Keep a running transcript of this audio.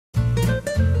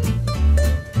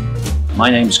My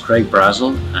name is Craig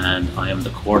Brazel and I am the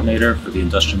coordinator for the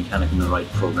Industrial Mechanic and Millwright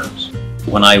programs.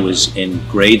 When I was in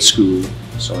grade school,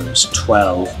 so I was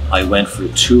 12, I went for a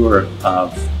tour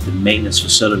of the maintenance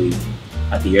facility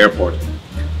at the airport,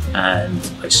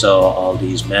 and I saw all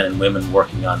these men and women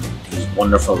working on these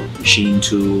wonderful machine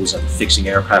tools and fixing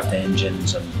aircraft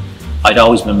engines, and I'd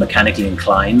always been mechanically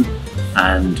inclined,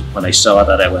 and when I saw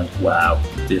that I went, wow,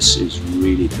 this is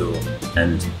really cool.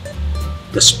 And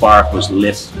the spark was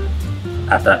lit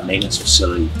at that maintenance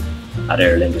facility at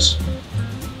Aer Lingus.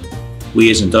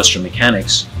 We as industrial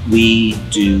mechanics, we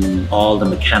do all the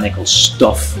mechanical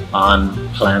stuff on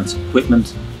plant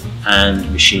equipment and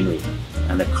machinery,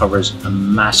 and it covers a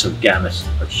massive gamut,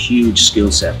 a huge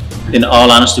skill set. In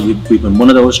all honesty, we've been one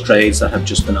of those trades that have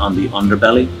just been on the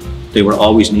underbelly. They were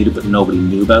always needed, but nobody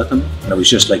knew about them. And it was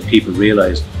just like people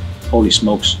realized, holy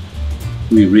smokes,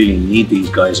 we really need these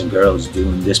guys and girls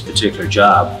doing this particular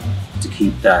job to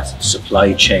keep that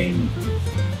supply chain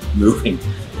moving,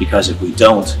 because if we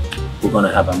don't, we're going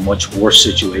to have a much worse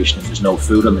situation if there's no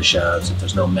food on the shelves, if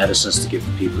there's no medicines to give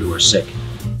to people who are sick.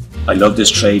 I love this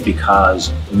trade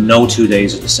because no 2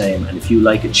 days are the same, and if you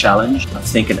like a challenge of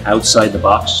thinking outside the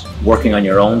box, working on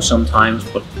your own sometimes,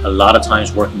 but a lot of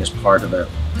times working as part of a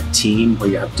team where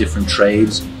you have different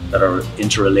trades that are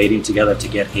interrelating together to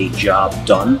get a job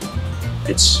done,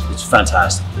 it's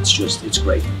fantastic. It's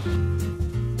great.